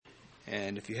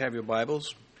And if you have your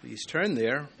Bibles, please turn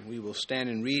there. We will stand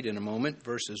and read in a moment,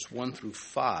 verses 1 through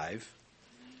 5.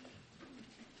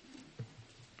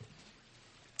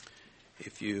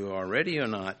 If you are ready or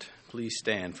not, please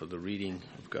stand for the reading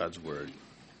of God's Word.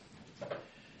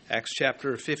 Acts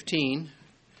chapter 15,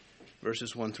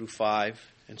 verses 1 through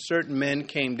 5. And certain men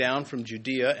came down from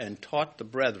Judea and taught the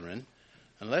brethren,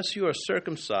 unless you are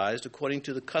circumcised according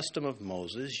to the custom of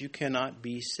Moses, you cannot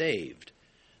be saved.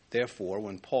 Therefore,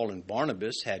 when Paul and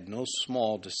Barnabas had no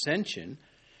small dissension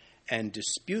and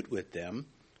dispute with them,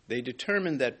 they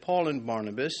determined that Paul and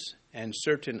Barnabas and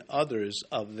certain others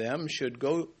of them should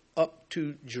go up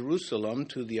to Jerusalem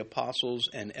to the apostles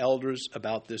and elders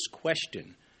about this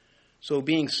question. So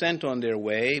being sent on their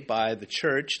way by the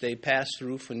church, they passed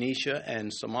through Phoenicia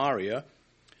and Samaria,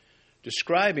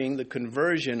 describing the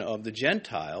conversion of the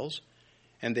Gentiles,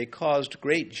 and they caused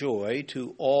great joy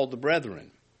to all the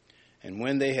brethren. And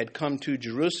when they had come to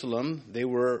Jerusalem, they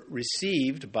were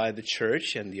received by the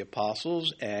church and the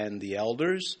apostles and the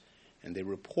elders, and they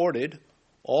reported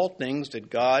all things that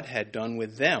God had done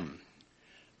with them.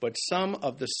 But some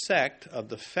of the sect of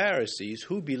the Pharisees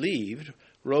who believed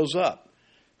rose up,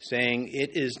 saying,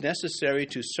 "It is necessary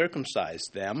to circumcise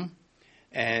them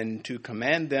and to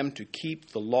command them to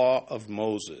keep the law of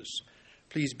Moses."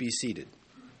 Please be seated.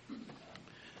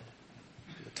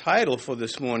 The title for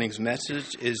this morning's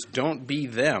message is "Don't Be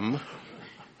Them."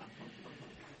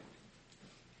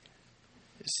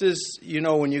 This is,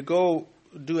 when you go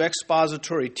do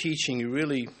expository teaching, you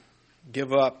really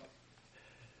give up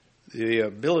the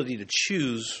ability to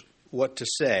choose what to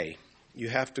say. You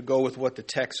have to go with what the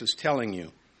text is telling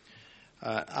you.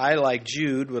 I, like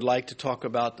Jude, would like to talk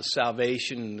about the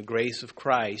salvation and the grace of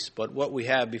Christ, but what we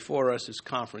have before us is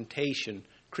confrontation,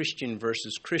 Christian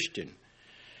versus Christian.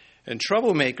 And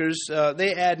troublemakers,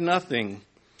 they add nothing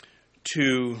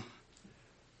to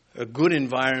a good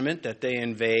environment that they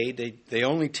invade. They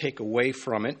only take away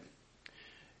from it.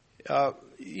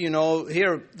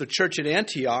 Here the church at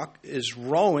Antioch is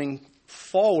rowing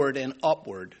forward and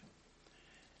upward.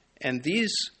 And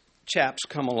these chaps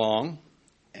come along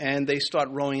and they start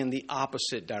rowing in the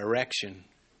opposite direction.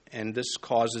 And this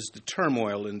causes the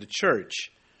turmoil in the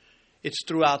church. It's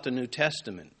throughout the New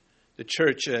Testament. The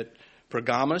church at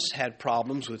Pergamos had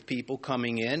problems with people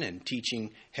coming in and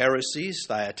teaching heresies,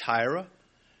 Thyatira.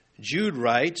 Jude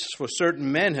writes, "For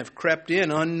certain men have crept in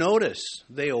unnoticed,"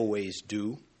 they always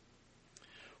do,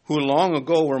 "who long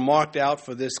ago were marked out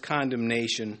for this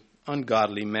condemnation,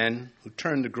 ungodly men, who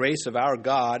turn the grace of our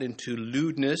God into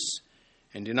lewdness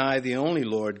and deny the only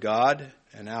Lord God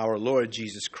and our Lord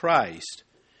Jesus Christ."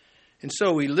 And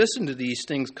so we listen to these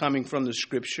things coming from the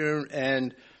Scripture,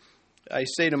 and I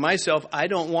say to myself, I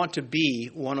don't want to be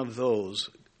one of those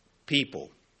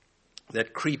people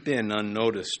that creep in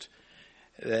unnoticed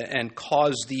and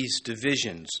cause these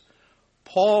divisions.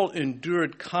 Paul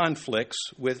endured conflicts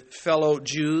with fellow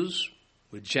Jews,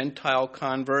 with Gentile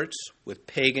converts, with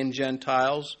pagan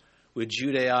Gentiles, with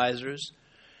Judaizers.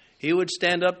 He would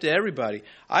stand up to everybody.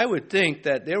 I would think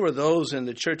that there were those in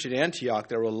the church at Antioch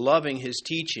that were loving his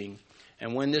teaching,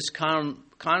 and when this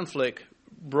conflict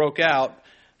broke out,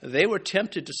 they were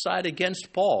tempted to side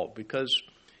against Paul because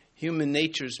human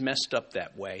nature's messed up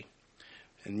that way.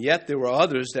 And yet there were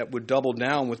others that would double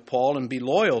down with Paul and be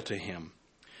loyal to him.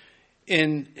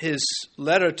 In his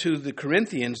letter to the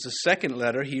Corinthians, the second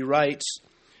letter, he writes,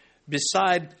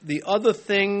 "Beside the other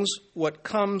things, what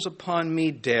comes upon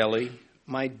me daily,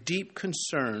 my deep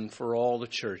concern for all the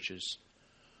churches."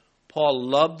 Paul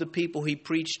loved the people he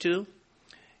preached to.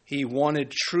 He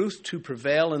wanted truth to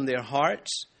prevail in their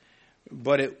hearts,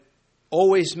 but it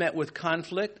always met with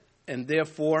conflict, and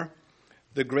therefore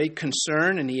the great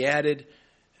concern. And he added,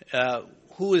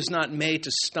 "Who is not made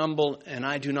to stumble, and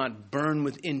I do not burn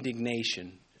with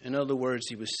indignation." In other words,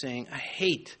 he was saying, I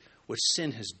hate what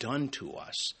sin has done to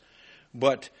us.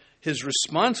 But his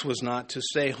response was not to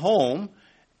stay home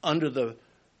under the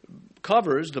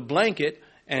covers, the blanket,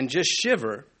 and just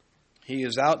shiver. He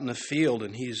is out in the field,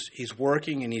 and he's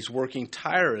working, and he's working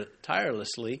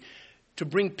tirelessly to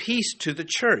bring peace to the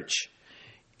church.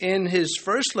 In his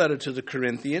first letter to the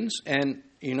Corinthians, and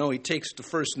he takes the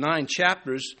first 9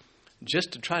 chapters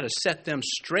just to try to set them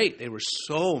straight. They were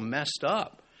so messed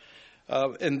up.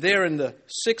 And there in the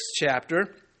 6th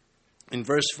chapter, in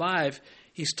verse 5,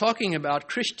 he's talking about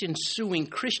Christian suing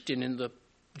Christian in the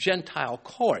Gentile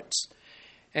courts.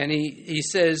 And he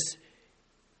says,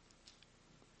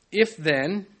 "If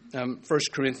then,"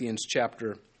 1 Corinthians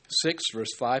chapter 6,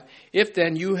 verse 5, "If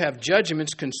then you have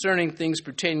judgments concerning things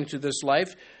pertaining to this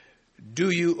life, do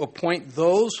you appoint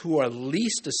those who are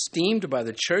least esteemed by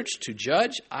the church to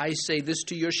judge? I say this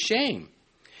to your shame.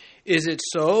 Is it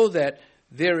so that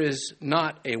there is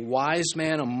not a wise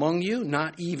man among you,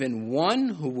 not even one,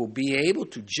 who will be able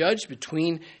to judge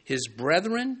between his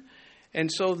brethren?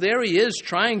 And so there he is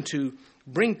trying to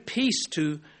bring peace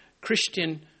to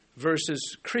Christian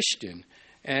versus Christian.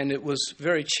 And it was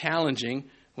very challenging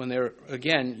when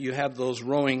you have those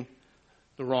rowing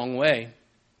the wrong way.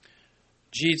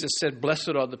 Jesus said,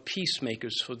 "Blessed are the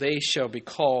peacemakers, for they shall be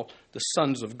called the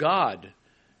sons of God."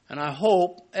 And I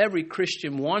hope every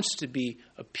Christian wants to be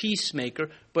a peacemaker,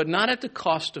 but not at the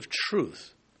cost of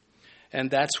truth.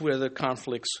 And that's where the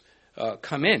conflicts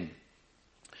come in.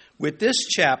 With this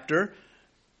chapter,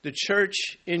 the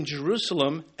church in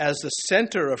Jerusalem, as the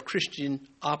center of Christian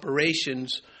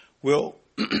operations, will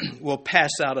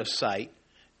pass out of sight.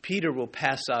 Peter will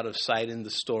pass out of sight in the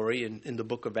story in the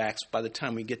book of Acts by the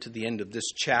time we get to the end of this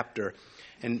chapter.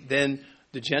 And then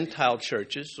the Gentile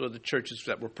churches, or the churches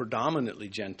that were predominantly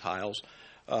Gentiles,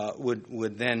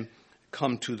 would then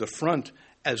come to the front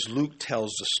as Luke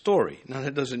tells the story. Now,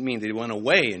 that doesn't mean they went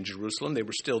away in Jerusalem. They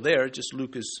were still there. Just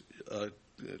Luke is,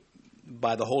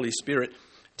 by the Holy Spirit,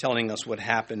 telling us what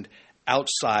happened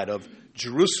outside of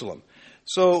Jerusalem.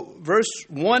 So, verse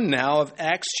 1 now of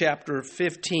Acts chapter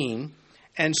 15,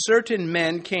 "And certain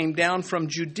men came down from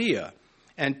Judea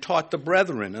and taught the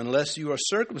brethren, unless you are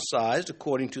circumcised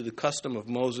according to the custom of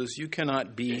Moses, you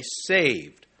cannot be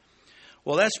saved."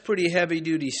 Well, that's pretty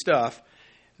heavy-duty stuff.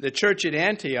 The church at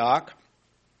Antioch,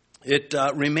 it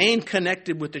remained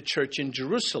connected with the church in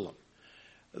Jerusalem.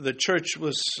 The church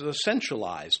was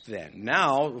centralized then.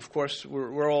 Now, of course,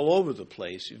 we're all over the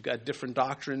place. You've got different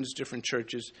doctrines, different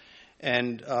churches,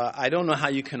 and I don't know how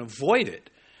you can avoid it.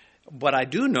 But I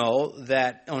do know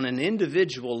that on an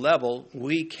individual level,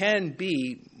 we can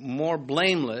be more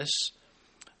blameless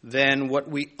than what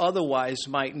we otherwise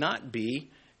might not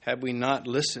be had we not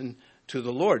listened to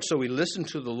the Lord. So we listen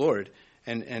to the Lord,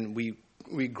 and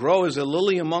we grow as a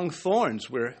lily among thorns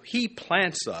where He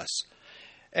plants us.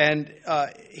 And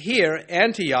here,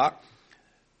 Antioch,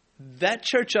 that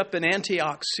church up in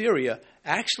Antioch, Syria,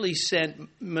 actually sent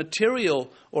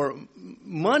material or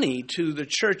money to the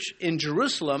church in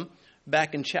Jerusalem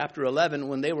back in chapter 11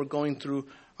 when they were going through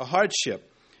a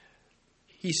hardship.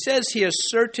 He says here,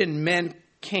 certain men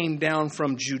came down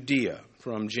from Judea,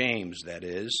 from James, that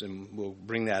is, and we'll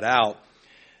bring that out.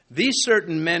 These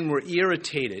certain men were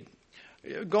irritated.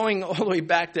 Going all the way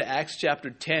back to Acts chapter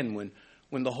 10,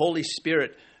 when the Holy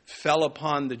Spirit fell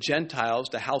upon the Gentiles,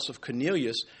 the house of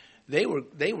Cornelius, they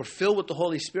were filled with the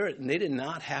Holy Spirit, and they did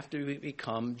not have to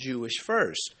become Jewish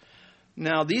first.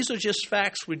 Now, these are just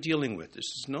facts we're dealing with.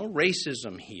 There's no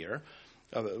racism here.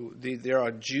 There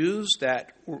are Jews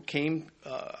that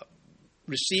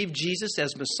received Jesus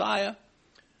as Messiah,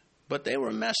 but they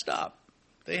were messed up.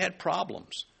 They had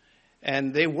problems,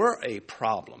 and they were a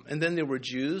problem. And then there were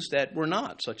Jews that were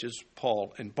not, such as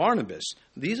Paul and Barnabas.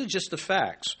 These are just the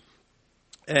facts.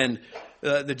 And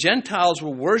the Gentiles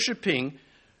were worshiping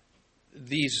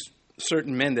these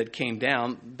certain men that came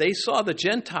down. They saw the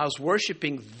Gentiles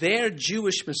worshiping their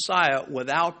Jewish Messiah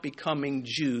without becoming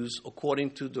Jews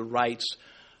according to the rites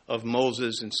of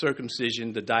Moses and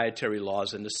circumcision, the dietary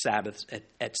laws and the Sabbaths,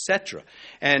 etc.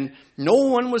 And no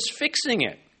one was fixing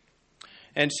it.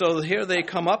 And so here they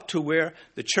come up to where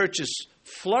the church is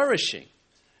flourishing,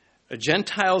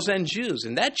 Gentiles and Jews.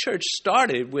 And that church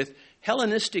started with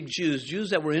Hellenistic Jews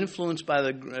that were influenced by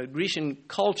the Grecian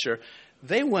culture.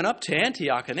 They went up to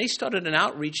Antioch and they started an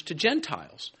outreach to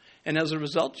Gentiles. And as a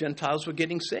result, Gentiles were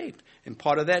getting saved and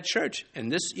part of that church.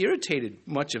 And this irritated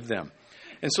much of them.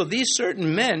 And so these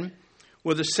certain men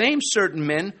were the same certain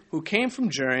men who came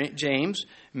from James,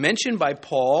 mentioned by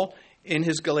Paul in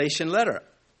his Galatian letter.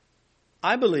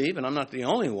 I believe, and I'm not the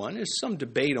only one, there's some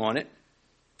debate on it,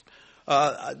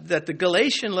 that the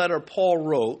Galatian letter Paul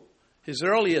wrote, his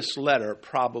earliest letter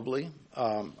probably,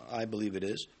 I believe it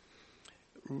is,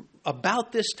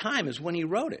 about this time is when he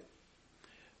wrote it.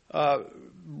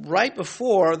 Right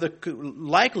before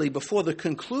likely before the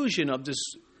conclusion of this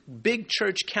big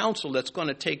church council that's going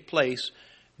to take place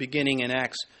beginning in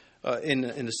Acts, in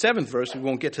the 7th verse. We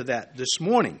won't get to that this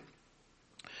morning.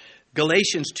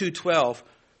 Galatians 2:12,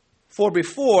 "For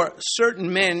before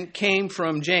certain men came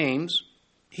from James,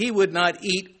 he would not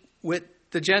eat with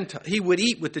the Gentiles. He would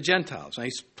eat with the Gentiles." Now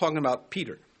he's talking about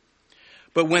Peter.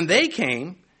 "But when they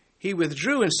came, he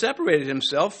withdrew and separated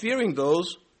himself, fearing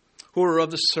those who were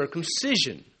of the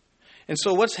circumcision." And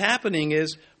so what's happening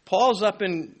is Paul's up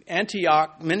in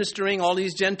Antioch ministering. All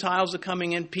these Gentiles are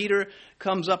coming in. Peter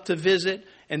comes up to visit.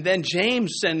 And then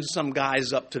James sends some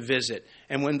guys up to visit.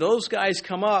 And when those guys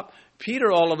come up,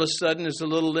 Peter all of a sudden is a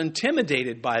little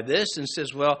intimidated by this and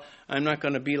says, well, I'm not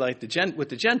going to be like with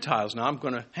the Gentiles now. I'm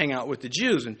going to hang out with the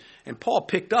Jews. And Paul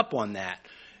picked up on that.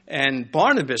 And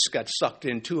Barnabas got sucked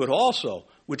into it also,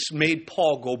 which made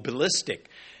Paul go ballistic.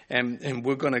 And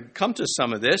we're going to come to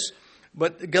some of this.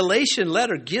 But the Galatian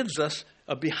letter gives us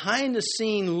a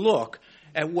behind-the-scene look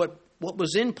at what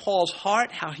was in Paul's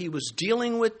heart, how he was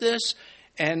dealing with this,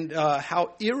 and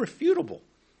how irrefutable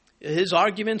his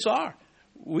arguments are.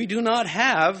 We do not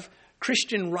have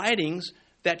Christian writings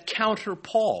that counter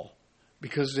Paul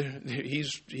because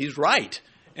he's right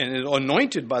and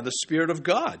anointed by the Spirit of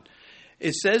God.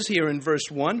 It says here in verse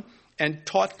 1, and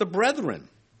taught the brethren.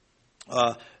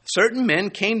 Certain men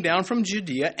came down from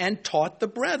Judea and taught the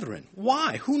brethren.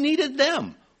 Why? Who needed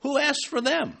them? Who asked for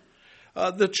them?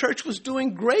 The church was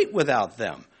doing great without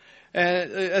them.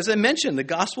 As I mentioned, the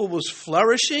gospel was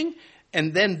flourishing,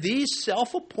 and then these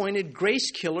self-appointed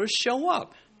grace killers show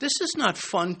up. This is not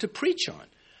fun to preach on.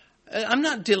 I'm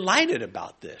not delighted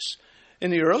about this. In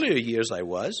the earlier years I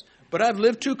was, but I've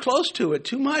lived too close to it.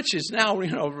 Too much is now, a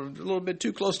little bit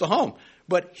too close to home.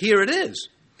 But here it is.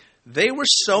 They were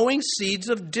sowing seeds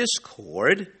of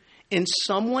discord in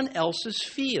someone else's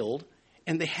field,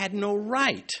 and they had no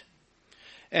right.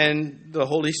 And the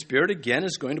Holy Spirit, again,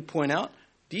 is going to point out,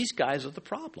 these guys are the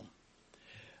problem.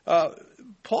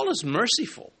 Paul is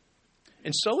merciful,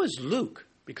 and so is Luke,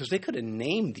 because they could have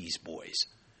named these boys,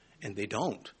 and they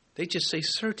don't. They just say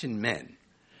certain men.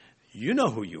 You know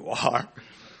who you are.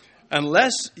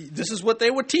 Unless, this is what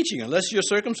they were teaching, unless you're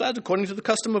circumcised according to the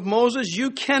custom of Moses,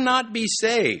 you cannot be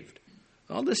saved.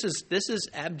 Well, this is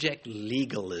abject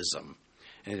legalism.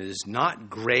 And it is not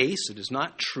grace, it is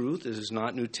not truth, it is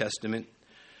not New Testament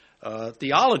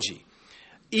theology.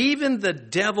 Even the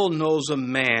devil knows a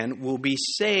man will be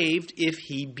saved if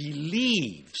he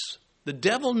believes. The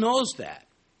devil knows that.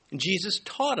 And Jesus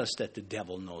taught us that the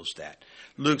devil knows that.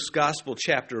 Luke's Gospel,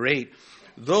 chapter 8,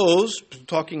 those,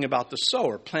 talking about the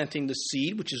sower, planting the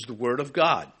seed, which is the word of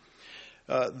God.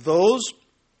 Those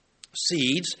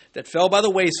seeds that fell by the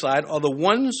wayside are the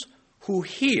ones who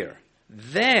hear.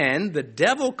 Then the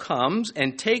devil comes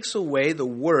and takes away the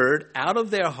word out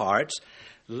of their hearts,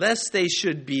 lest they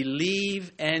should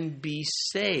believe and be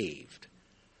saved.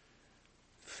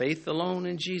 Faith alone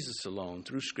in Jesus alone,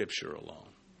 through Scripture alone.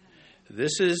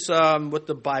 This is what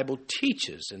the Bible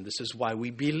teaches, and this is why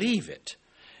we believe it.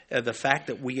 The fact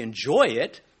that we enjoy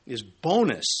it is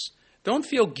bonus. Don't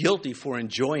feel guilty for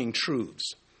enjoying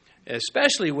truths,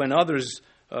 especially when others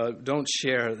don't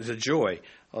share the joy.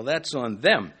 Well, that's on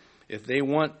them. If they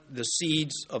want the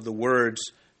seeds of the words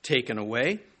taken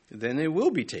away, then they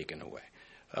will be taken away.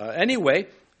 Anyway,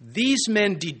 these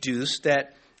men deduced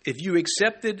that if you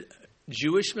accepted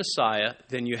Jewish Messiah,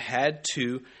 then you had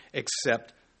to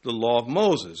accept the law of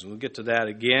Moses. And we'll get to that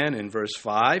again in verse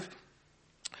 5.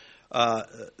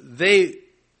 They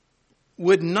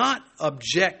would not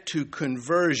object to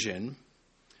conversion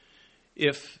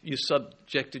if you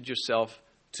subjected yourself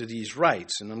to these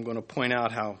rites. And I'm going to point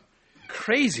out how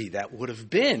crazy that would have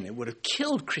been. It would have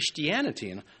killed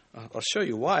Christianity. And I'll show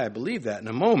you why I believe that in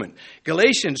a moment.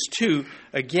 Galatians 2,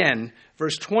 again,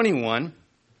 verse 21,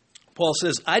 Paul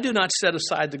says, I do not set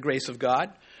aside the grace of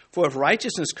God, for if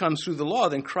righteousness comes through the law,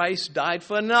 then Christ died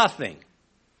for nothing.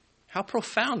 How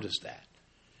profound is that?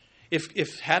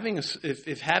 If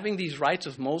having these rites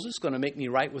of Moses is going to make me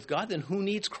right with God, then who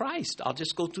needs Christ? I'll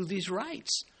just go through these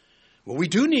rites. Well, we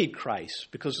do need Christ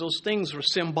because those things were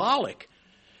symbolic,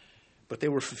 but they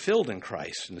were fulfilled in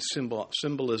Christ, and the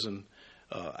symbolism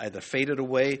either faded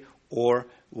away or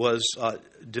was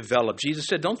developed. Jesus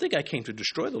said, don't think I came to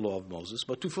destroy the law of Moses,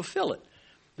 but to fulfill it.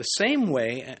 The same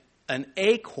way an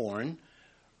acorn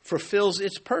fulfills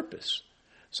its purpose.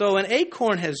 So an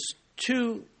acorn has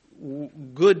two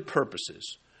good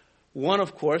purposes. One,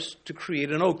 of course, to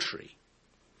create an oak tree.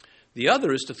 The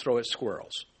other is to throw at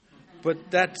squirrels.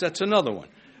 But that's another one.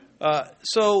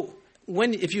 So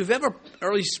if you've ever,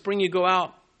 early spring, you go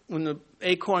out when the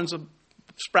acorns are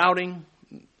sprouting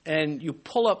and you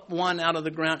pull up one out of the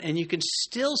ground and you can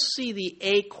still see the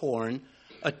acorn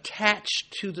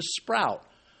attached to the sprout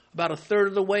about a third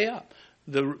of the way up.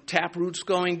 The taproot's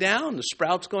going down, the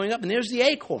sprout's going up, and there's the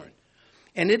acorn.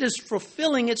 And it is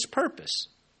fulfilling its purpose.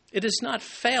 It is not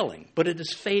failing, but it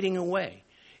is fading away.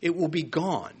 It will be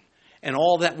gone. And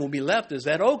all that will be left is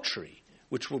that oak tree,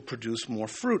 which will produce more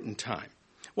fruit in time.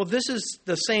 Well, this is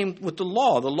the same with the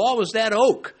law. The law was that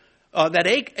oak, that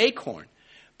acorn.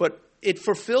 But it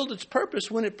fulfilled its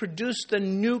purpose when it produced the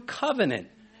new covenant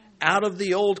out of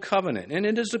the old covenant. And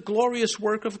it is a glorious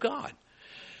work of God.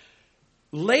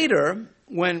 Later,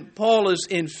 when Paul is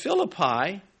in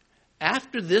Philippi,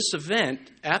 after this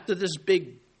event, after this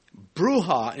big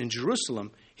brouhaha in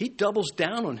Jerusalem, he doubles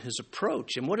down on his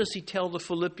approach. And what does he tell the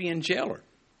Philippian jailer?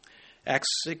 Acts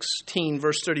 16,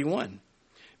 verse 31.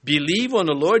 Believe on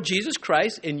the Lord Jesus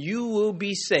Christ and you will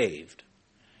be saved.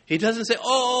 He doesn't say,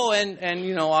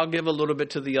 I'll give a little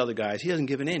bit to the other guys. He doesn't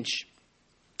give an inch.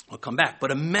 I'll come back.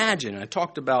 But imagine, I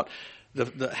talked about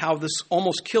how this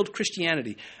almost killed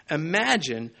Christianity.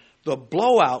 Imagine the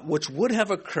blowout which would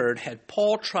have occurred had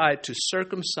Paul tried to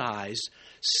circumcise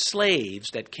slaves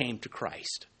that came to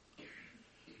Christ.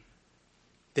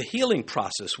 The healing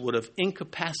process would have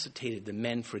incapacitated the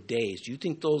men for days. Do you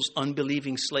think those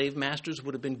unbelieving slave masters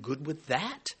would have been good with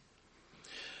that?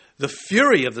 The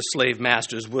fury of the slave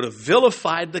masters would have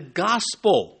vilified the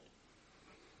gospel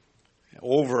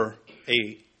over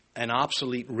an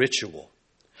obsolete ritual.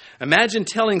 Imagine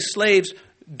telling slaves,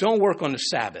 don't work on the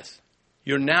Sabbath.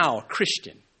 You're now a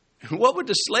Christian. What would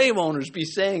the slave owners be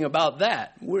saying about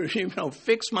that?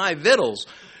 Fix my victuals.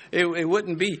 It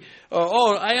wouldn't be,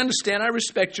 I understand, I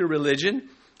respect your religion.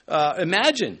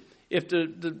 Imagine if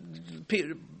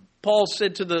Paul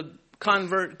said to the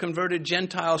converted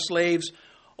Gentile slaves,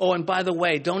 and by the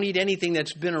way, don't eat anything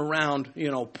that's been around,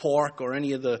 pork or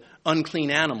any of the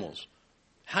unclean animals.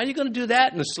 How are you going to do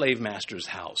that in a slave master's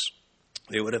house?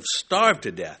 They would have starved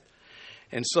to death.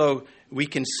 And so we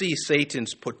can see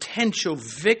Satan's potential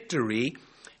victory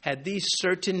had these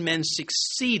certain men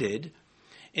succeeded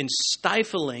in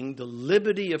stifling the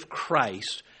liberty of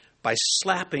Christ by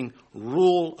slapping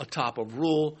rule atop of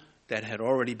rule that had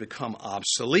already become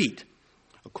obsolete,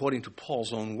 according to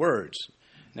Paul's own words.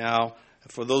 Now,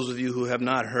 for those of you who have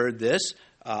not heard this,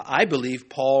 I believe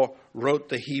Paul wrote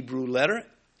the Hebrew letter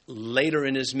later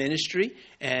in his ministry,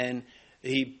 and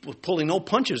he was pulling no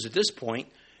punches at this point.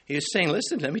 He was saying,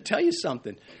 listen, let me tell you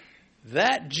something.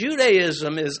 That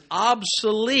Judaism is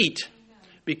obsolete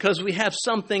because we have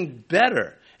something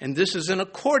better. And this is in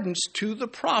accordance to the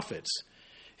prophets.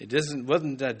 It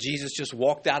wasn't that Jesus just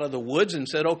walked out of the woods and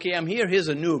said, okay, I'm here. Here's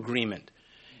a new agreement.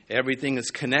 Everything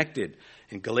is connected.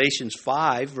 In Galatians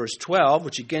 5, verse 12,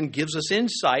 which again gives us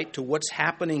insight to what's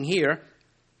happening here,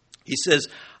 he says,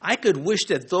 I could wish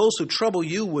that those who trouble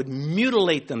you would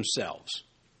mutilate themselves.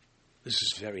 This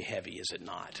is very heavy, is it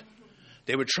not?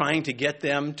 They were trying to get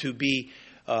them to be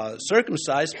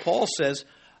circumcised. Paul says,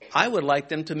 I would like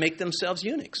them to make themselves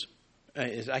eunuchs.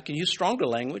 I can use stronger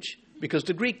language because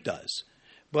the Greek does.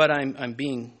 But I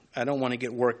don't want to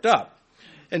get worked up.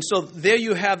 And so there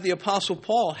you have the Apostle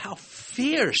Paul, how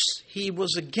fierce he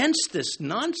was against this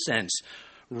nonsense,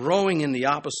 rowing in the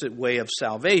opposite way of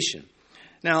salvation.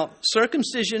 Now,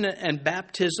 circumcision and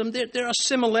baptism, there are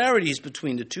similarities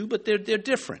between the two, but they're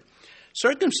different.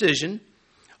 Circumcision,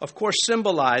 of course,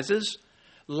 symbolizes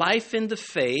life in the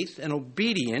faith and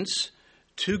obedience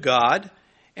to God,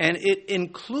 and it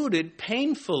included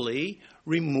painfully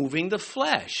removing the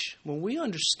flesh. Well, we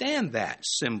understand that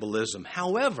symbolism.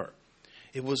 However,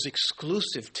 it was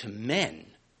exclusive to men.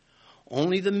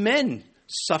 Only the men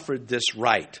suffered this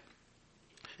rite,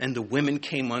 and the women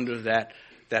came under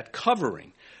that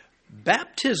covering.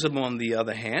 Baptism, on the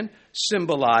other hand,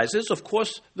 symbolizes, of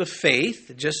course, the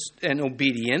faith and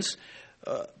obedience,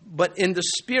 but in the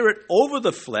spirit over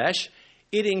the flesh,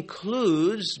 it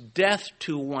includes death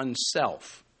to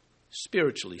oneself,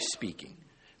 spiritually speaking,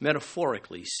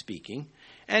 metaphorically speaking,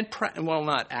 and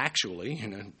not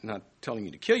actually, not telling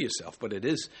you to kill yourself, but it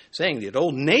is saying that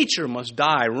old nature must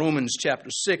die. Romans chapter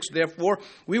 6, therefore,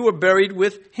 we were buried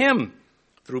with him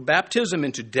through baptism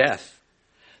into death,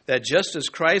 that just as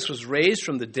Christ was raised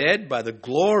from the dead by the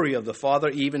glory of the Father,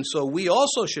 even so we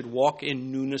also should walk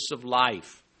in newness of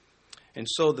life. And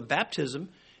so the baptism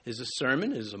is a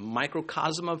sermon, is a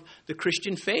microcosm of the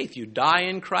Christian faith. You die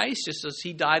in Christ just as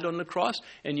he died on the cross,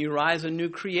 and you rise a new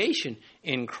creation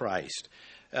in Christ.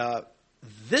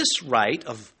 This rite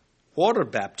of water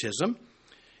baptism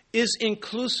is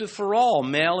inclusive for all,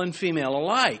 male and female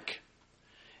alike,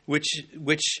 which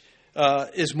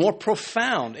is more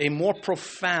profound, a more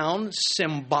profound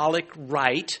symbolic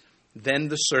rite than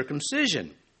the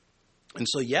circumcision. And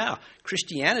so,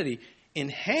 Christianity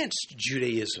enhanced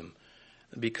Judaism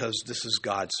because this is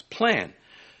God's plan.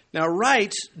 Now,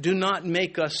 rites do not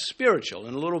make us spiritual.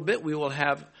 In a little bit, we will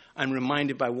have, I'm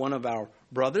reminded by one of our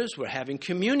brothers, we're having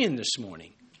communion this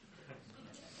morning.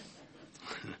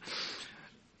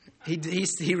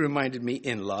 He reminded me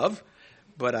in love,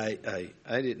 but I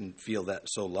didn't feel that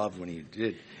so loved when he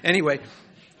did. Anyway,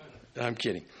 I'm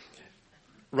kidding.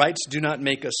 Rites do not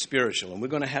make us spiritual, and we're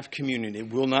going to have communion. It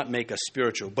will not make us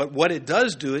spiritual. But what it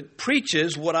does do, it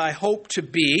preaches what I hope to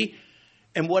be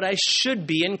and what I should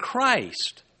be in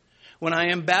Christ. when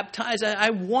I am baptized, I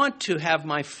want to have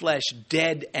my flesh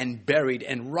dead and buried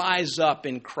and rise up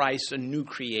in Christ, a new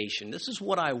creation. This is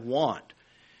what I want.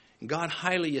 God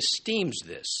highly esteems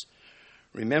this.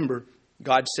 Remember,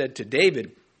 God said to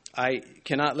David, I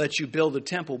cannot let you build the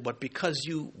temple, but because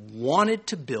you wanted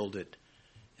to build it,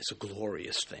 it's a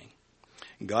glorious thing.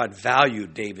 God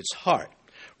valued David's heart.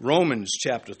 Romans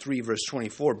chapter 3, verse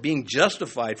 24, being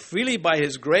justified freely by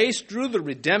his grace through the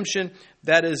redemption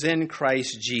that is in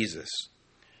Christ Jesus.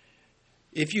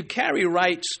 If you carry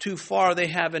rights too far, they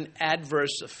have an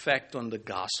adverse effect on the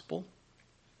gospel.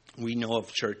 We know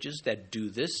of churches that do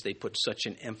this. They put such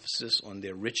an emphasis on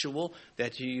their ritual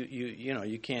that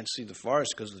you can't see the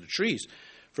forest because of the trees.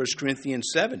 1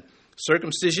 Corinthians 7,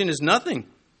 circumcision is nothing,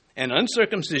 and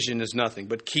uncircumcision is nothing,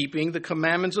 but keeping the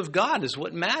commandments of God is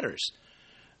what matters.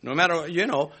 No matter,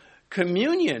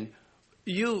 communion,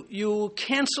 you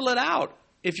cancel it out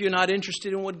if you're not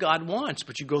interested in what God wants,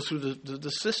 but you go through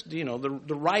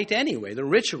the rite anyway, the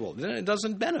ritual. Then it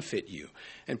doesn't benefit you.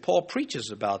 And Paul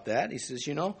preaches about that. He says,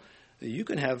 you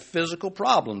can have physical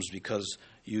problems because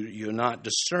you're not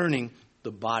discerning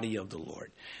the body of the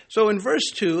Lord. So in verse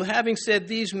 2, having said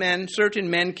these men,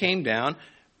 certain men came down,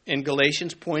 in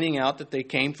Galatians pointing out that they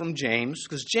came from James,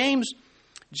 because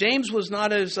James was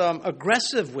not as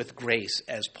aggressive with grace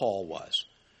as Paul was.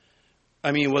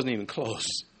 I mean, it wasn't even close.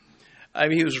 I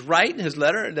mean, he was right in his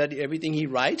letter, that everything he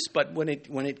writes, but when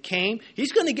it came,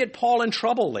 he's going to get Paul in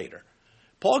trouble later.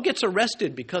 Paul gets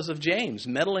arrested because of James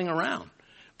meddling around.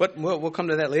 But we'll come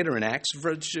to that later in Acts.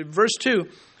 Verse 2,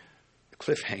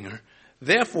 cliffhanger.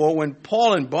 Therefore, when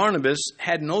Paul and Barnabas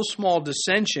had no small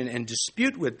dissension and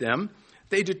dispute with them,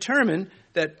 they determined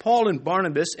that Paul and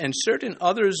Barnabas and certain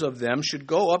others of them should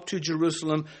go up to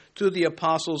Jerusalem to the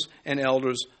apostles and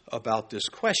elders about this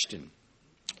question.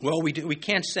 Well, we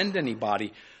can't send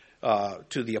anybody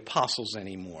to the apostles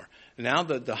anymore. Now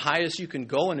the highest you can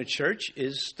go in a church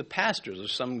is the pastors.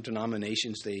 Of some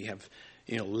denominations, they have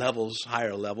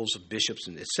higher levels of bishops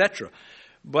and etc.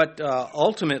 But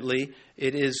ultimately,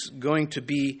 it is going to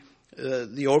be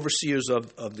the overseers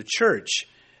of the church.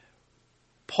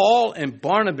 Paul and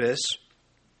Barnabas,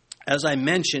 as I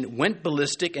mentioned, went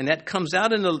ballistic, and that comes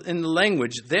out in the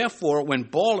language. Therefore, when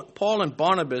Paul and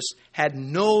Barnabas had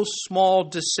no small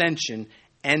dissension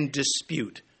and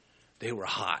dispute, they were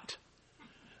hot.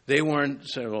 They weren't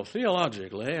saying, well,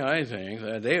 theologically, I think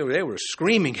that they were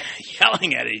screaming,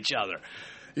 yelling at each other.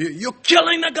 You're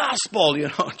killing the gospel,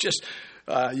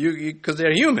 because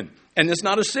they're human. And it's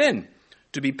not a sin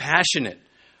to be passionate,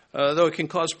 though it can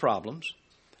cause problems.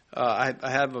 I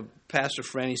have a pastor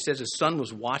friend, he says his son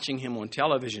was watching him on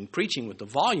television preaching with the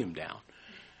volume down,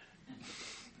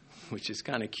 which is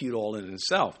kind of cute all in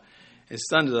itself. His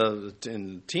son's a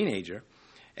teenager,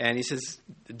 and he says,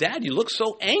 Dad, you look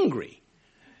so angry.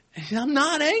 And he said, I'm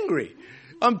not angry.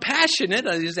 I'm passionate.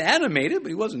 He's animated, but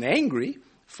he wasn't angry.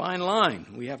 Fine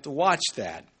line. We have to watch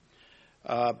that.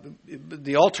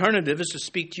 The alternative is to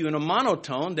speak to you in a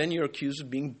monotone, then you're accused of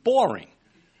being boring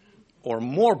or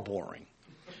more boring.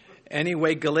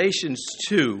 Anyway, Galatians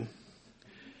 2,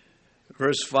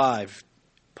 verse 5,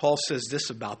 Paul says this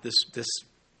about this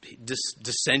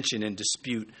dissension and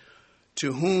dispute.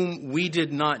 To whom we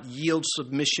did not yield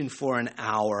submission for an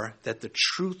hour, that the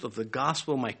truth of the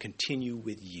gospel might continue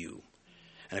with you.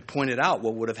 And I pointed out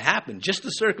what would have happened, just the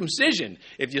circumcision.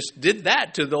 If you did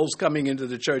that to those coming into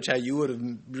the church, how you would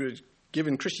have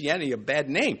given Christianity a bad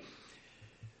name.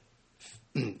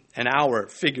 An hour,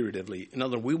 figuratively. In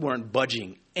other words, we weren't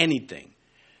budging anything.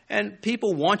 And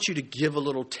people want you to give a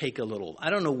little, take a little. I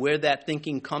don't know where that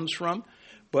thinking comes from,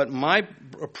 but my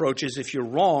approach is if you're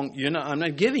wrong, I'm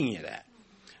not giving you that.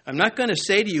 I'm not going to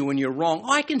say to you when you're wrong,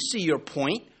 I can see your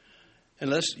point,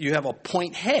 unless you have a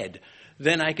point head.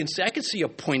 Then I can say, I can see a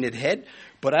pointed head,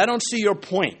 but I don't see your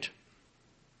point.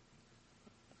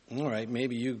 All right,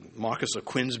 maybe you, Marcus or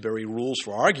Queensberry rules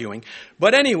for arguing.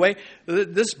 But anyway,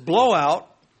 this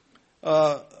blowout,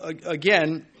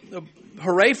 again,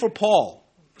 hooray for Paul,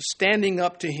 standing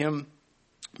up to him,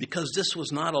 because this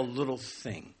was not a little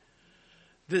thing.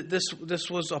 This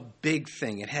was a big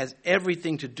thing. It has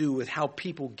everything to do with how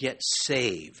people get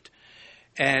saved.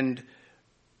 And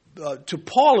to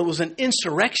Paul, it was an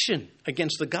insurrection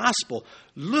against the gospel.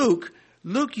 Luke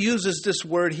uses this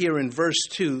word here in verse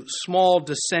 2, small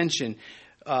dissension.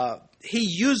 He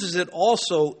uses it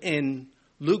also in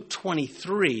Luke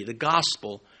 23, the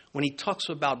gospel, when he talks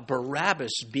about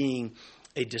Barabbas being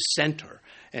a dissenter.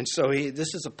 And so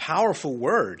this is a powerful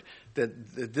word, that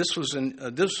this was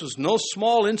no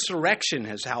small insurrection,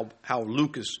 as how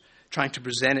Luke is trying to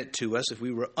present it to us. If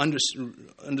we were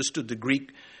understood the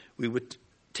Greek, we would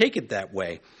take it that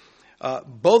way.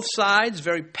 Both sides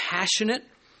very passionate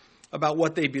about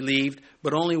what they believed,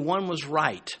 but only one was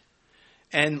right.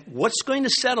 And what's going to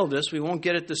settle this, we won't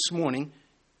get it this morning,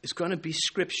 is going to be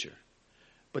Scripture.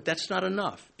 But that's not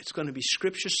enough. It's going to be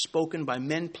Scripture spoken by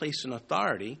men placed in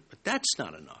authority, but that's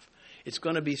not enough. It's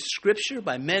going to be Scripture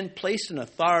by men placed in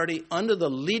authority under the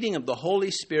leading of the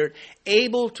Holy Spirit,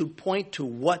 able to point to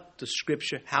what the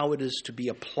Scripture, how it is to be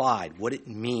applied, what it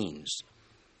means.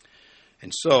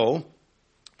 And so,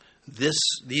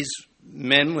 these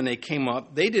men, when they came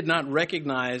up, they did not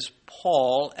recognize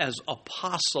Paul as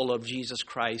apostle of Jesus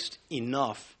Christ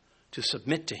enough to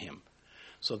submit to him.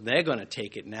 So they're going to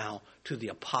take it now to the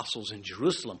apostles in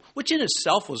Jerusalem, which in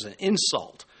itself was an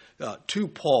insult to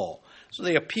Paul. So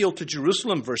they appealed to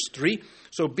Jerusalem, verse 3.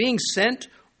 So being sent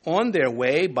on their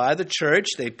way by the church,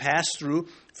 they passed through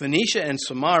Phoenicia and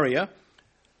Samaria,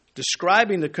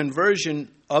 describing the conversion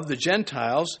of the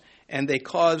Gentiles, and they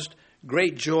caused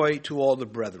great joy to all the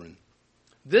brethren.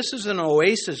 This is an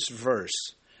oasis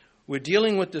verse. We're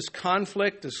dealing with this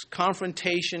conflict, this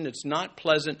confrontation. It's not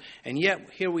pleasant, and yet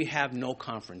here we have no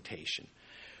confrontation.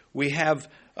 We have,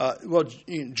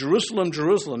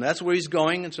 Jerusalem, that's where he's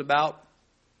going. It's about,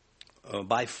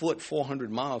 by foot,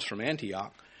 400 miles from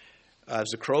Antioch. As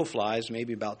the crow flies,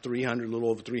 maybe about 300, a little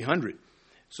over 300.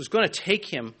 So it's going to take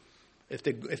him, if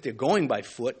they're going by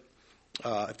foot,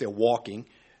 if they're walking,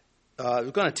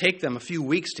 it's going to take them a few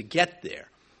weeks to get there.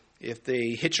 If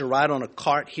they hitch a ride on a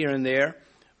cart here and there,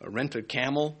 or rent a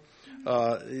camel,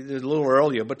 a little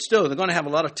earlier. But still, they're going to have a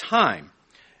lot of time,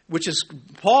 which is,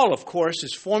 Paul, of course,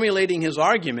 is formulating his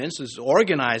arguments, is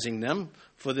organizing them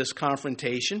for this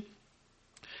confrontation.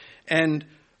 And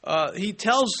he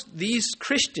tells these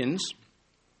Christians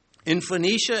in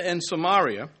Phoenicia and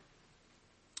Samaria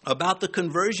about the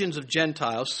conversions of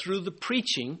Gentiles through the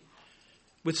preaching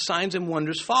with signs and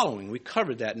wonders following. We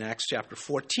covered that in Acts chapter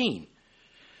 14.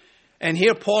 And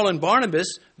here Paul and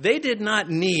Barnabas, they did not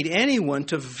need anyone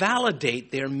to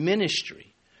validate their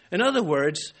ministry. In other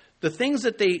words, the things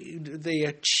that they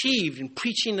achieved in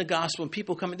preaching the gospel and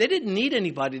people coming, they didn't need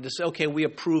anybody to say, okay, we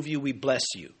approve you, we bless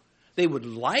you. They would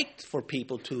like for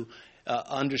people to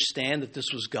understand that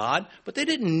this was God, but they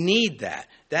didn't need that.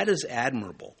 That is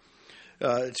admirable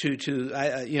to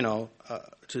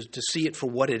see it for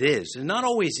what it is. It's not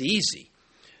always easy.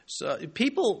 So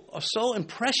people are so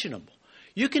impressionable.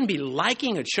 You can be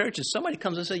liking a church and somebody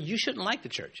comes and says, you shouldn't like the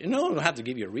church. And no one will have to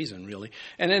give you a reason, really.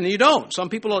 And then you don't. Some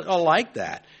people are like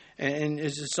that. And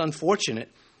it's just unfortunate.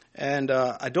 And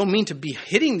I don't mean to be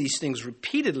hitting these things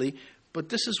repeatedly, but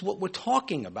this is what we're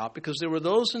talking about. Because there were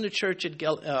those in the church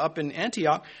up in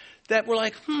Antioch that were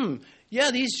like,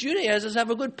 yeah, these Judaizers have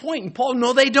a good point. And Paul,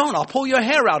 no, they don't. I'll pull your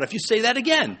hair out if you say that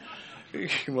again.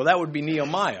 Well, that would be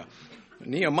Nehemiah.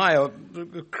 Nehemiah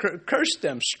cursed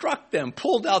them, struck them,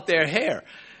 pulled out their hair.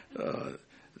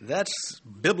 That's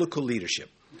biblical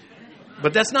leadership.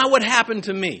 But that's not what happened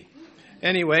to me.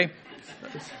 Anyway,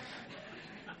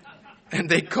 and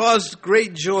they caused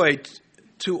great joy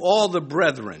to all the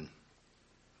brethren.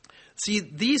 See,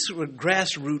 these were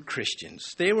grassroots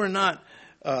Christians. They were not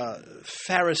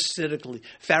pharisaical.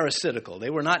 They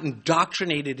were not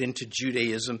indoctrinated into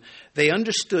Judaism. They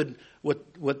understood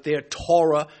what their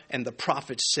Torah and the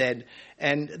prophets said,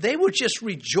 and they were just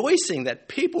rejoicing that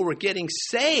people were getting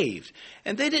saved.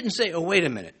 And they didn't say, oh, wait a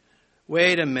minute,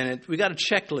 we got a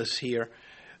checklist here,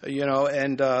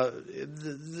 and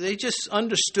they just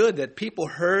understood that people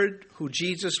heard who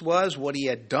Jesus was, what he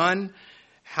had done,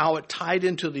 how it tied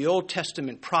into the Old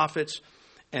Testament prophets,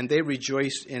 and they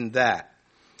rejoiced in that.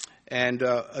 And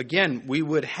again, we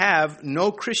would have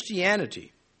no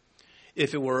Christianity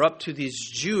if it were up to these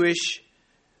Jewish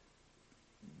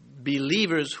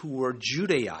believers who were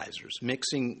Judaizers,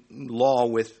 mixing law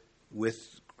with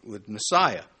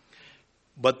Messiah.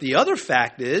 But the other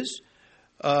fact is,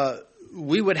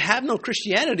 we would have no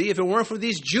Christianity if it weren't for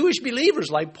these Jewish believers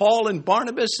like Paul and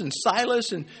Barnabas and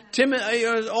Silas and Timothy,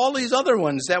 all these other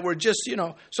ones that were just,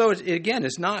 So again,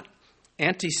 it's not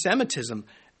anti-Semitism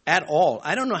at all.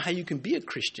 I don't know how you can be a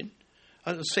Christian.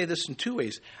 I'll say this in two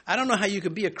ways. I don't know how you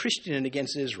could be a Christian and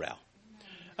against Israel.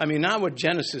 I mean, not with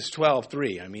Genesis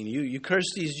 12:3. I mean, you curse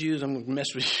these Jews, I'm going to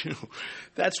mess with you.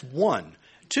 That's one.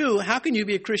 Two, how can you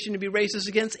be a Christian and be racist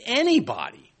against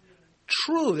anybody?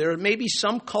 True, there may be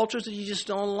some cultures that you just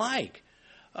don't like.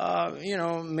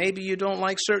 Maybe you don't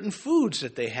like certain foods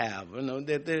that they have.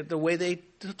 The way they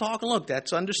talk and look,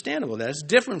 that's understandable. That's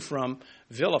different from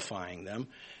vilifying them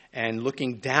and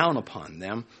looking down upon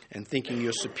them and thinking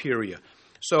you're superior.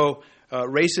 So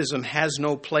racism has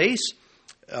no place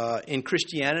in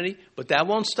Christianity, but that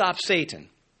won't stop Satan.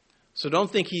 So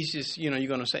don't think he's just, you're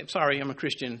going to say, sorry, I'm a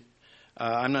Christian.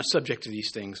 I'm not subject to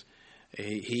these things.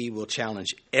 He will challenge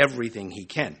everything he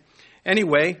can.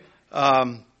 Anyway,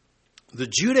 the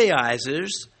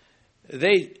Judaizers,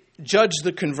 they judged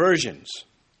the conversions,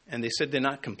 and they said they're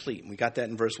not complete. We got that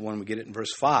in verse 1. We get it in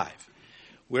verse 5.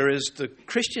 Whereas the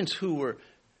Christians who were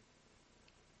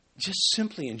just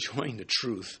simply enjoying the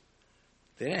truth,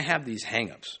 they didn't have these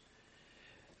hang-ups.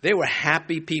 They were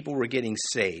happy people were getting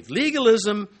saved.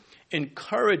 Legalism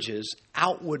encourages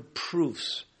outward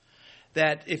proofs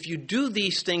that if you do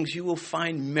these things, you will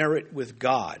find merit with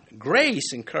God.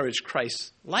 Grace encouraged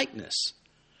Christ's likeness,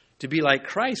 to be like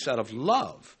Christ out of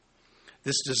love,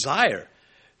 this desire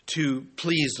to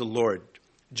please the Lord.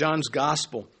 John's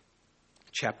Gospel,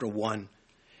 chapter 1.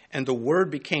 And the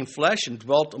Word became flesh and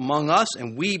dwelt among us,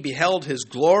 and we beheld his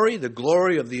glory, the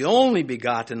glory of the only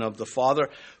begotten of the Father,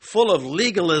 full of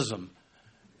legalism.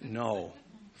 No,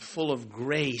 full of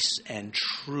grace and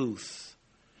truth.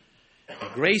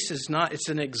 Grace is not, it's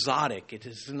an exotic. It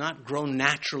does not grow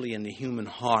naturally in the human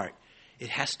heart. It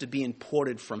has to be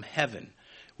imported from heaven.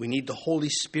 We need the Holy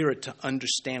Spirit to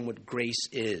understand what grace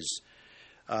is.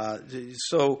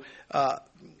 So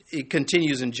it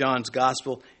continues in John's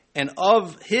Gospel. And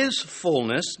of his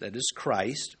fullness, that is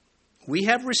Christ, we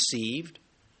have received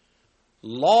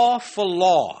law for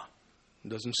law. It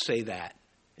doesn't say that.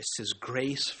 It says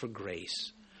grace for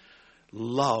grace.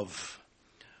 Love.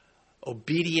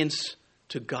 Obedience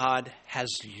to God has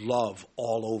love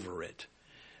all over it.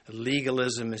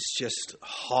 Legalism is just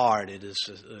hard. It is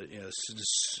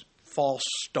this false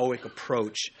stoic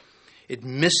approach. It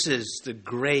misses the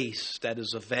grace that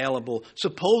is available,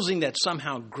 supposing that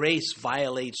somehow grace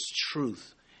violates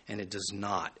truth, and it does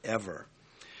not, ever.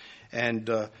 And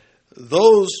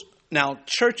now,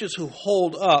 churches who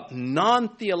hold up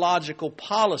non-theological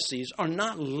policies are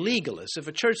not legalists. If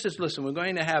a church says, listen, we're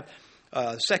going to have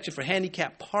a section for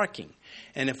handicap parking,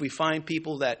 and if we find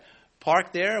people that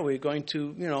park there, we're going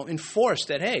to, enforce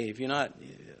that, hey, if you're not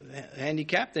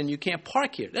handicapped, then you can't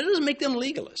park here. That doesn't make them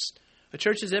legalists. A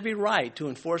church has every right to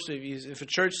enforce it. If a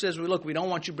church says, well, look, we don't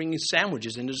want you bringing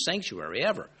sandwiches into the sanctuary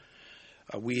ever.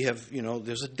 We have,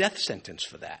 there's a death sentence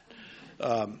for that.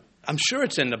 I'm sure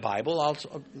it's in the Bible.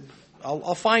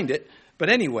 I'll find it. But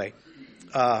anyway,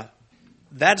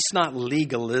 that's not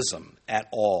legalism at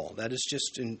all. That is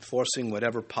just enforcing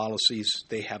whatever policies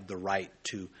they have the right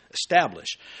to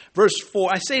establish. Verse 4,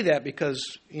 I say that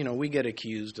because, we get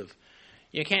accused of,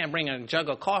 you can't bring a jug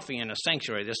of coffee in a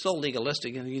sanctuary. They're so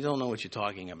legalistic, and you don't know what you're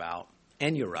talking about,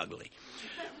 and you're ugly.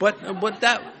 But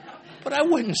I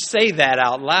wouldn't say that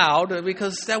out loud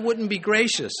because that wouldn't be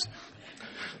gracious.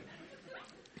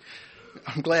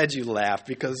 I'm glad you laughed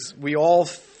because we all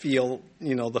feel,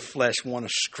 the flesh want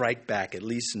to strike back, at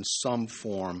least in some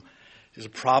form. The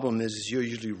problem is you're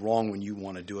usually wrong when you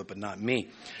want to do it, but not me.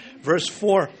 Verse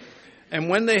 4. And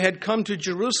when they had come to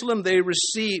Jerusalem, they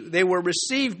were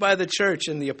received by the church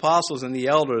and the apostles and the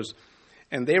elders,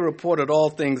 and they reported all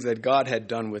things that God had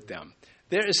done with them.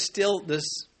 There is still this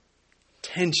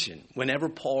tension whenever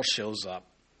Paul shows up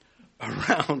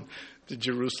around the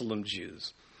Jerusalem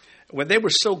Jews. When they were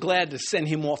so glad to send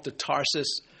him off to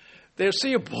Tarsus, they'll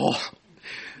see Paul.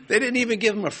 They didn't even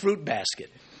give him a fruit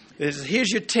basket. They said, here's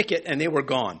your ticket, and they were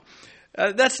gone.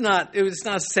 It was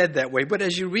not said that way, but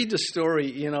as you read the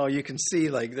story, you can see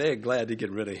like they're glad to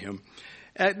get rid of him.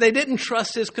 They didn't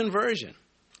trust his conversion,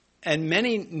 and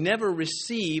many never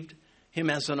received him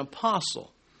as an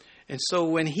apostle. And so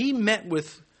when he met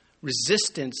with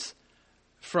resistance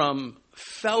from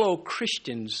fellow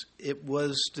Christians, it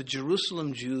was the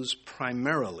Jerusalem Jews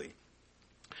primarily.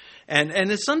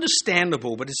 And it's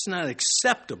understandable, but it's not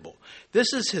acceptable.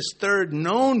 This is his third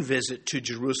known visit to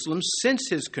Jerusalem since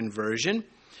his conversion.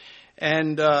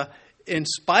 And in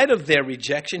spite of their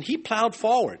rejection, he plowed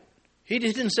forward. He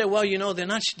didn't say, well,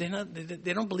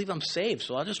 they don't believe I'm saved,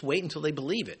 so I'll just wait until they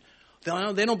believe it. They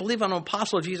don't believe I'm an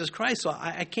apostle of Jesus Christ, so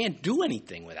I can't do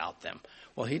anything without them.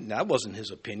 Well, that wasn't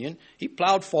his opinion. He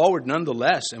plowed forward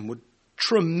nonetheless, and with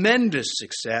tremendous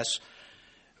success.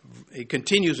 He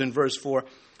continues in verse 4.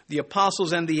 The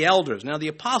apostles and the elders. Now, the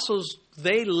apostles,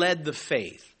 they led the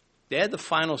faith. They had the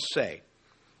final say.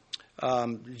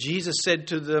 Jesus said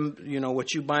to them,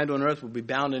 what you bind on earth will be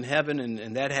bound in heaven,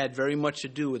 and that had very much to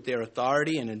do with their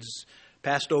authority, and it's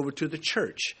passed over to the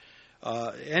church.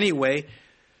 Anyway,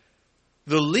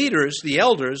 the leaders, the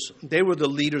elders, they were the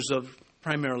leaders of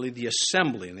primarily the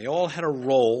assembly, and they all had a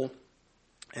role,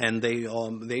 and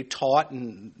they taught,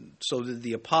 and so did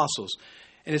the apostles.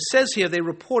 And it says here, they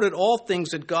reported all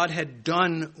things that God had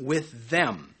done with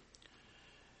them.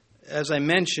 As I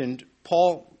mentioned,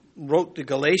 Paul wrote the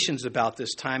Galatians about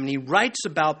this time, and he writes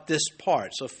about this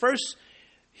part. So first,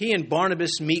 he and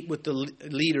Barnabas meet with the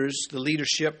leaders, the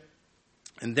leadership,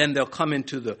 and then they'll come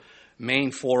into the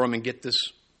main forum and get this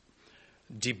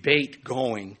debate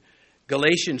going.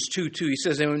 Galatians 2:2, he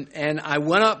says, and I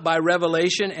went up by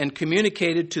revelation and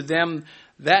communicated to them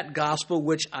that gospel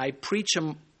which I preach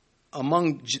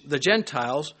among the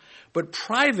Gentiles, but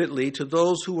privately to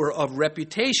those who were of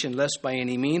reputation, lest by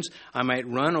any means I might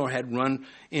run or had run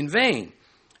in vain.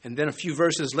 And then a few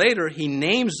verses later, he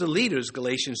names the leaders,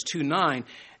 Galatians 2:9,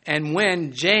 and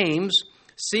when James,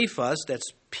 Cephas,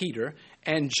 that's Peter,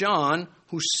 and John,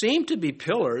 who seemed to be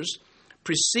pillars,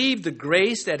 perceived the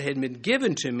grace that had been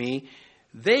given to me,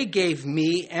 they gave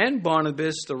me and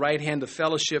Barnabas the right hand of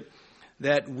fellowship,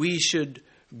 that we should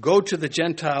go to the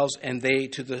Gentiles and they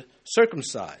to the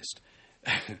circumcised.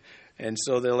 And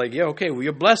so they're like, yeah, okay, well,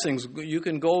 your blessings, you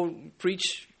can go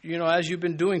preach, as you've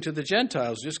been doing to the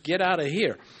Gentiles. Just get out of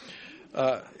here.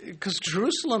 Because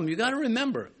Jerusalem, you got to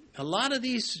remember, a lot of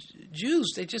these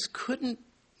Jews, they just couldn't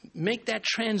make that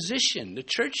transition. The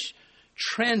church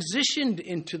transitioned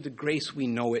into the grace we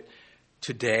know it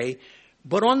today,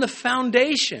 but on the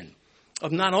foundation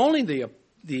of not only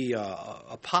the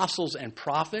apostles and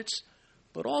prophets,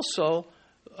 but also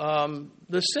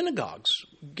the synagogues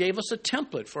gave us a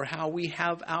template for how we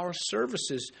have our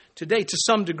services today to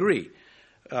some degree.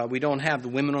 We don't have the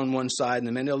women on one side and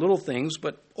the men. They're little things,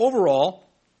 but overall,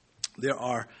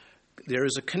 there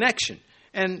is a connection.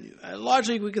 And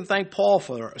largely we can thank Paul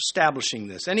for establishing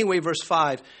this. Anyway, verse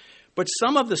 5, but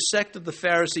some of the sect of the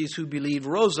Pharisees who believed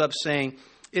rose up, saying,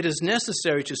 it is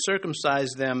necessary to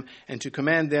circumcise them and to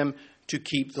command them to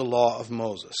keep the law of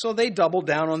Moses. So they doubled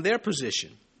down on their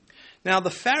position. Now the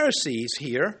Pharisees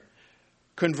here,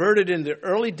 converted in the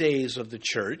early days of the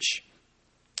church,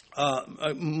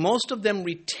 most of them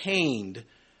retained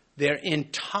their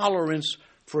intolerance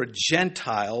for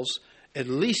Gentiles, at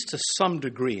least to some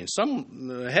degree, in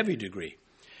some heavy degree.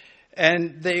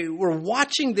 And they were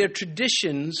watching their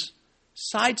traditions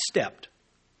sidestepped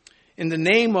in the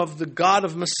name of the God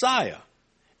of Messiah.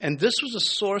 And this was a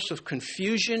source of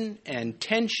confusion and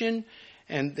tension,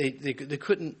 and they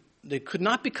could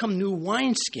not become new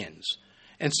wineskins.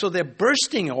 And so they're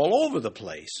bursting all over the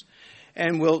place.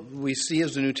 And we see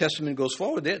as the New Testament goes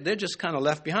forward, they're just kind of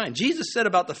left behind. Jesus said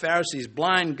about the Pharisees,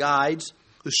 blind guides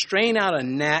who strain out a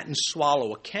gnat and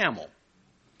swallow a camel.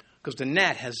 Because the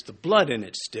gnat has the blood in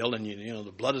it still, and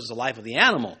the blood is the life of the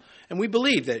animal. And we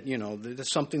believe that,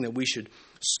 that's something that we should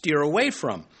steer away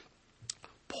from.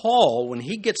 Paul, when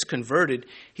he gets converted,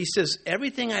 he says,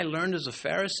 everything I learned as a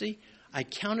Pharisee, I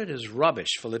counted as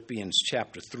rubbish, Philippians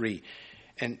chapter 3.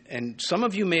 And some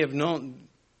of you may have known,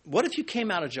 what if you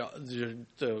came out of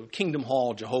the Kingdom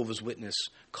Hall Jehovah's Witness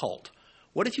cult?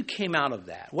 What if you came out of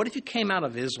that? What if you came out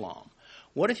of Islam?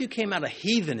 What if you came out of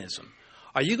heathenism?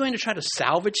 Are you going to try to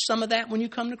salvage some of that when you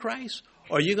come to Christ?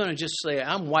 Or are you going to just say,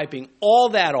 I'm wiping all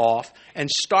that off and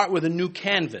start with a new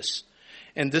canvas?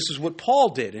 And this is what Paul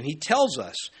did. And he tells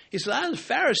us, he said, I was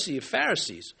a Pharisee of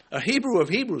Pharisees, a Hebrew of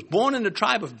Hebrews, born in the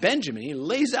tribe of Benjamin. He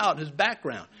lays out his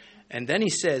background. And then he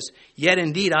says, yet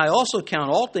indeed I also count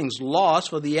all things lost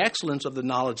for the excellence of the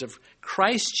knowledge of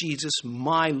Christ Jesus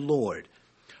my Lord,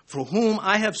 for whom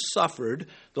I have suffered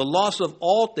the loss of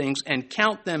all things and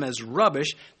count them as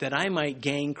rubbish that I might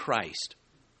gain Christ.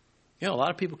 A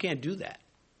lot of people can't do that.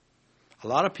 A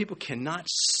lot of people cannot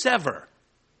sever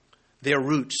their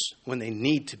roots when they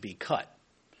need to be cut.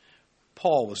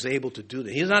 Paul was able to do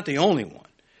that. He's not the only one.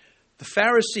 The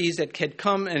Pharisees that had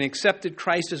come and accepted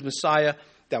Christ as Messiah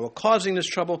that were causing this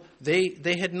trouble,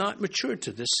 they had not matured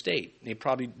to this state. They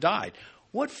probably died.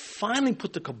 What finally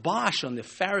put the kibosh on the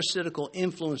Pharisaical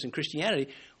influence in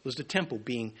Christianity was the temple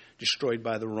being destroyed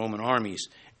by the Roman armies.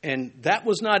 And that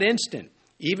was not instant.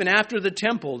 Even after the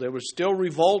temple, there was still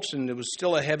revolts and there was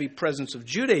still a heavy presence of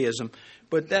Judaism,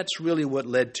 but that's really what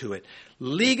led to it.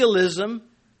 Legalism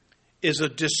is a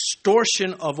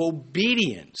distortion of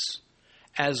obedience,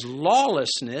 as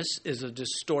lawlessness is a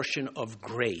distortion of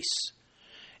grace.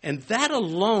 And that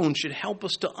alone should help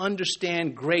us to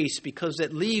understand grace, because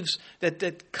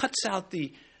that cuts out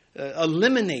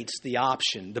eliminates the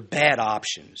option, the bad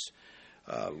options.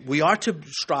 We are to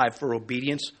strive for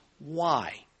obedience.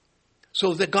 Why?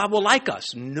 So that God will like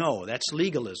us? No, that's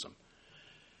legalism.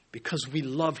 Because we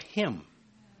love Him.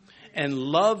 And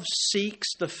love seeks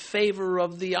the favor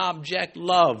of the object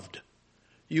loved.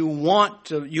 You want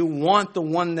the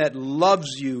one that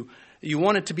loves you. You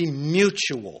want it to be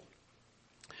mutual.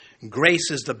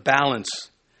 Grace is the balance.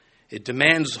 It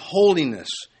demands holiness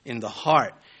in the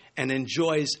heart and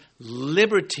enjoys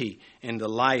liberty in the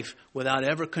life without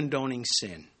ever condoning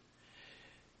sin.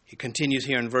 He continues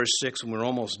here in verse 6, and we're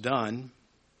almost done.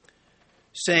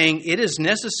 saying, "It is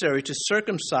necessary to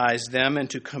circumcise them and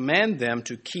to command them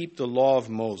to keep the law of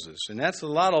Moses." And that's a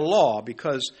lot of law,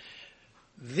 because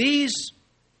these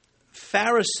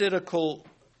Pharisaical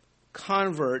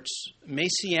converts,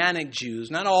 Messianic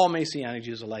Jews, not all Messianic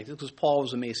Jews are like this, because Paul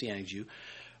was a Messianic Jew,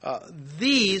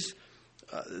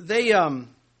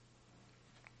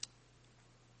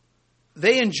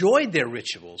 they enjoyed their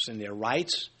rituals and their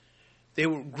rites. They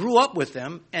grew up with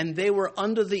them, and they were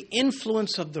under the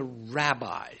influence of the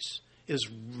rabbis.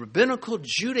 Rabbinical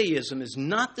Judaism is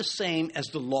not the same as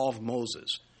the law of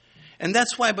Moses. And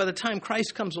that's why by the time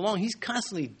Christ comes along, he's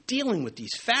constantly dealing with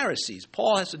these Pharisees.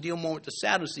 Paul has to deal more with the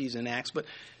Sadducees in Acts, but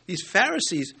these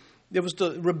Pharisees, there was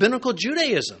the Rabbinical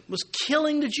Judaism, was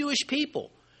killing the Jewish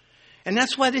people. And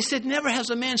that's why they said, never has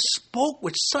a man spoke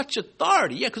with such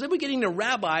authority. Yeah, because they were getting the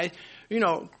rabbi,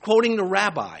 quoting the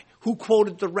rabbi, who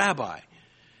quoted the rabbi.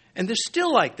 And they're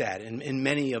still like that in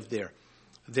many of their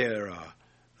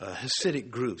Hasidic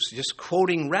groups, just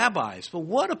quoting rabbis. But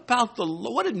what about the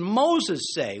law? What did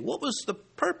Moses say? What was the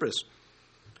purpose?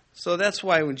 So that's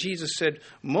why when Jesus said,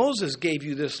 Moses gave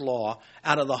you this law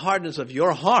out of the hardness of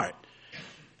your heart.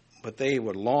 But they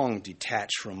were long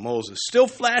detached from Moses, still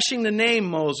flashing the name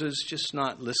Moses, just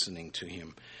not listening to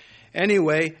him.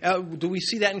 Anyway, do we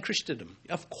see that in Christendom?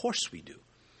 Of course we do.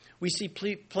 We see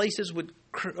places with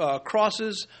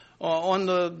crosses on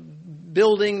the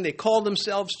building. They call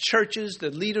themselves churches. The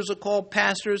leaders are called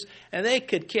pastors. And they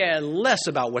could care less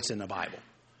about what's in the Bible.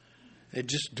 They're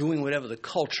just doing whatever the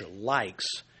culture likes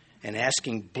and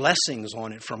asking blessings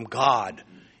on it from God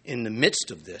in the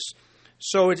midst of this.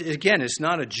 So, it's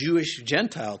not a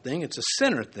Jewish-Gentile thing. It's a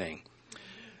sinner thing.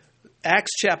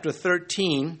 Acts chapter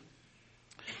 13.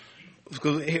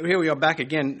 Here we are back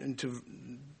again into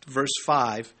verse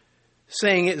 5.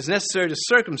 Saying it is necessary to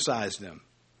circumcise them.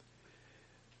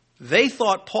 They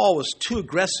thought Paul was too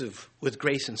aggressive with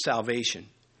grace and salvation.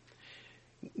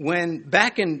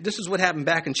 This is what happened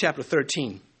back in chapter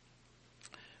 13.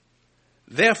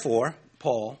 Therefore,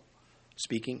 Paul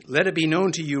speaking, let it be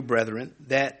known to you, brethren,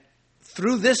 that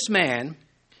through this man,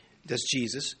 that's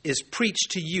Jesus, is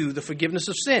preached to you the forgiveness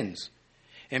of sins.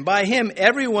 And by him,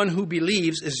 everyone who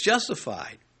believes is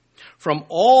justified from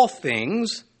all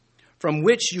things from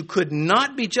which you could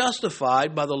not be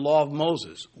justified by the law of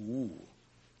Moses. Ooh.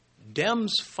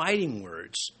 Dem's fighting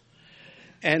words.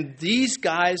 And these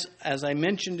guys, as I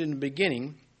mentioned in the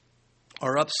beginning,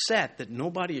 are upset that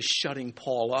nobody is shutting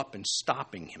Paul up and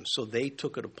stopping him. So they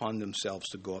took it upon themselves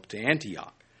to go up to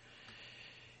Antioch.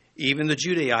 Even the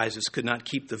Judaizers could not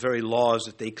keep the very laws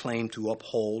that they claimed to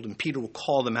uphold. And Peter will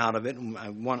call them out of it. And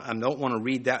I don't want to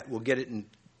read that. We'll get it in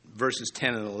verses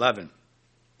 10 and 11.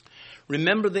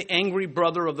 Remember the angry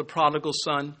brother of the prodigal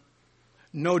son?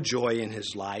 No joy in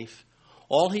his life.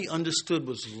 All he understood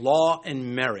was law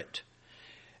and merit.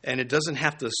 And it doesn't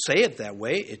have to say it that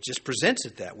way. It just presents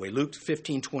it that way. Luke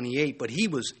 15:28. But he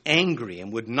was angry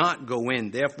and would not go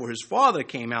in. Therefore his father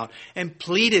came out and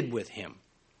pleaded with him.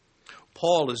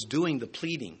 Paul is doing the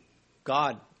pleading.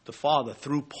 God, the Father,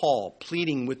 through Paul,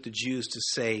 pleading with the Jews to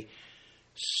say,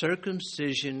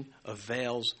 circumcision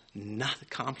avails nothing,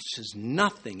 accomplishes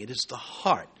nothing. It is the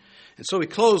heart. And so we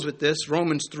close with this,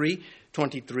 Romans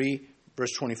 3:23,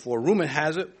 verse 24. Rumor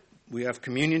has it, we have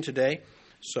communion today.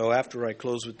 So after I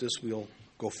close with this, we'll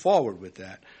go forward with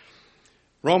that.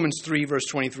 Romans 3, verse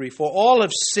 23. For all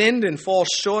have sinned and fall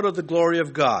short of the glory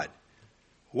of God.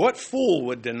 What fool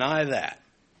would deny that?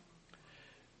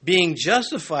 Being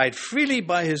justified freely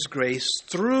by his grace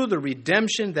through the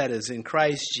redemption that is in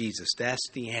Christ Jesus. That's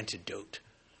the antidote.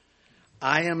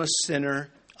 I am a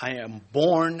sinner. I am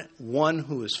born one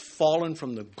who has fallen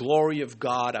from the glory of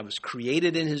God. I was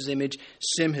created in his image.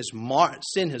 Sin has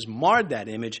marred that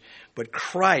image, but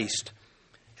Christ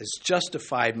has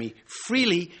justified me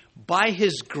freely by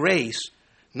his grace,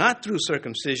 not through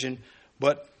circumcision,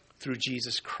 but through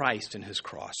Jesus Christ and his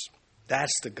cross.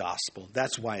 That's the gospel.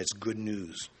 That's why it's good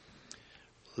news.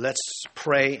 Let's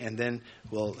pray, and then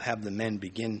we'll have the men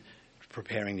begin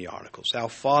preparing the articles. Our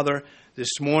Father,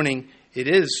 this morning, it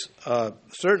is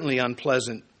certainly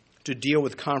unpleasant to deal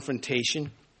with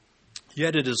confrontation,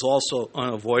 yet it is also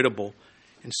unavoidable.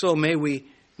 And so may we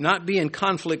not be in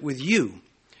conflict with you,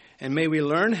 and may we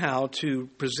learn how to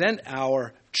present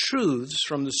our truths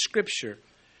from the Scripture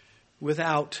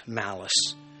without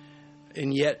malice,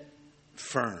 and yet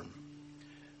firm.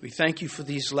 We thank you for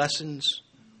these lessons.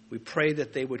 We pray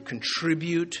that they would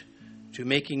contribute to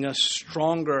making us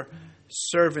stronger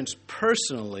servants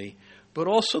personally, but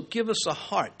also give us a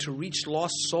heart to reach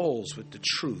lost souls with the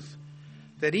truth,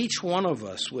 that each one of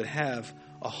us would have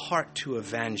a heart to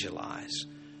evangelize,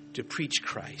 to preach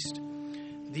Christ.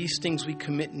 these things we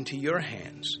commit into your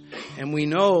hands. And we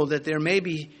know that there may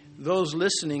be those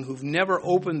listening who've never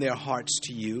opened their hearts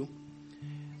to you.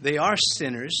 They are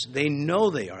sinners. They know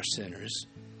they are sinners.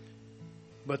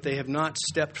 But they have not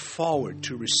stepped forward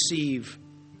to receive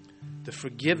the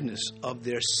forgiveness of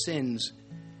their sins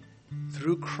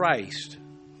through Christ,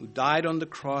 who died on the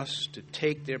cross to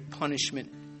take their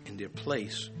punishment in their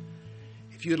place.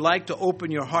 If you'd like to open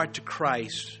your heart to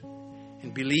Christ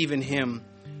and believe in Him,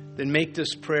 then make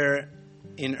this prayer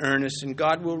in earnest, and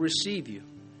God will receive you.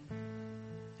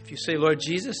 If you say, Lord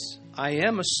Jesus, I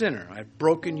am a sinner. I've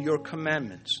broken your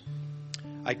commandments.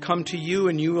 I come to you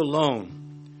and you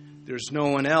alone. There's no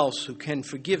one else who can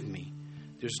forgive me.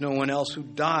 There's no one else who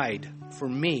died for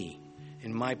me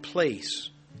in my place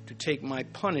to take my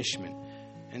punishment.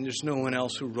 And there's no one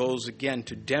else who rose again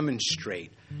to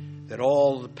demonstrate that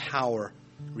all the power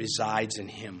resides in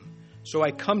Him. So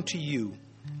I come to you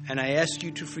and I ask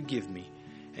you to forgive me,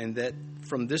 and that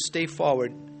from this day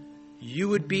forward, you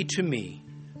would be to me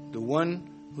the one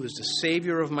who is the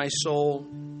Savior of my soul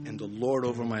and the Lord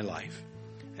over my life.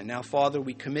 And now, Father,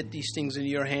 we commit these things into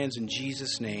your hands in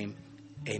Jesus' name.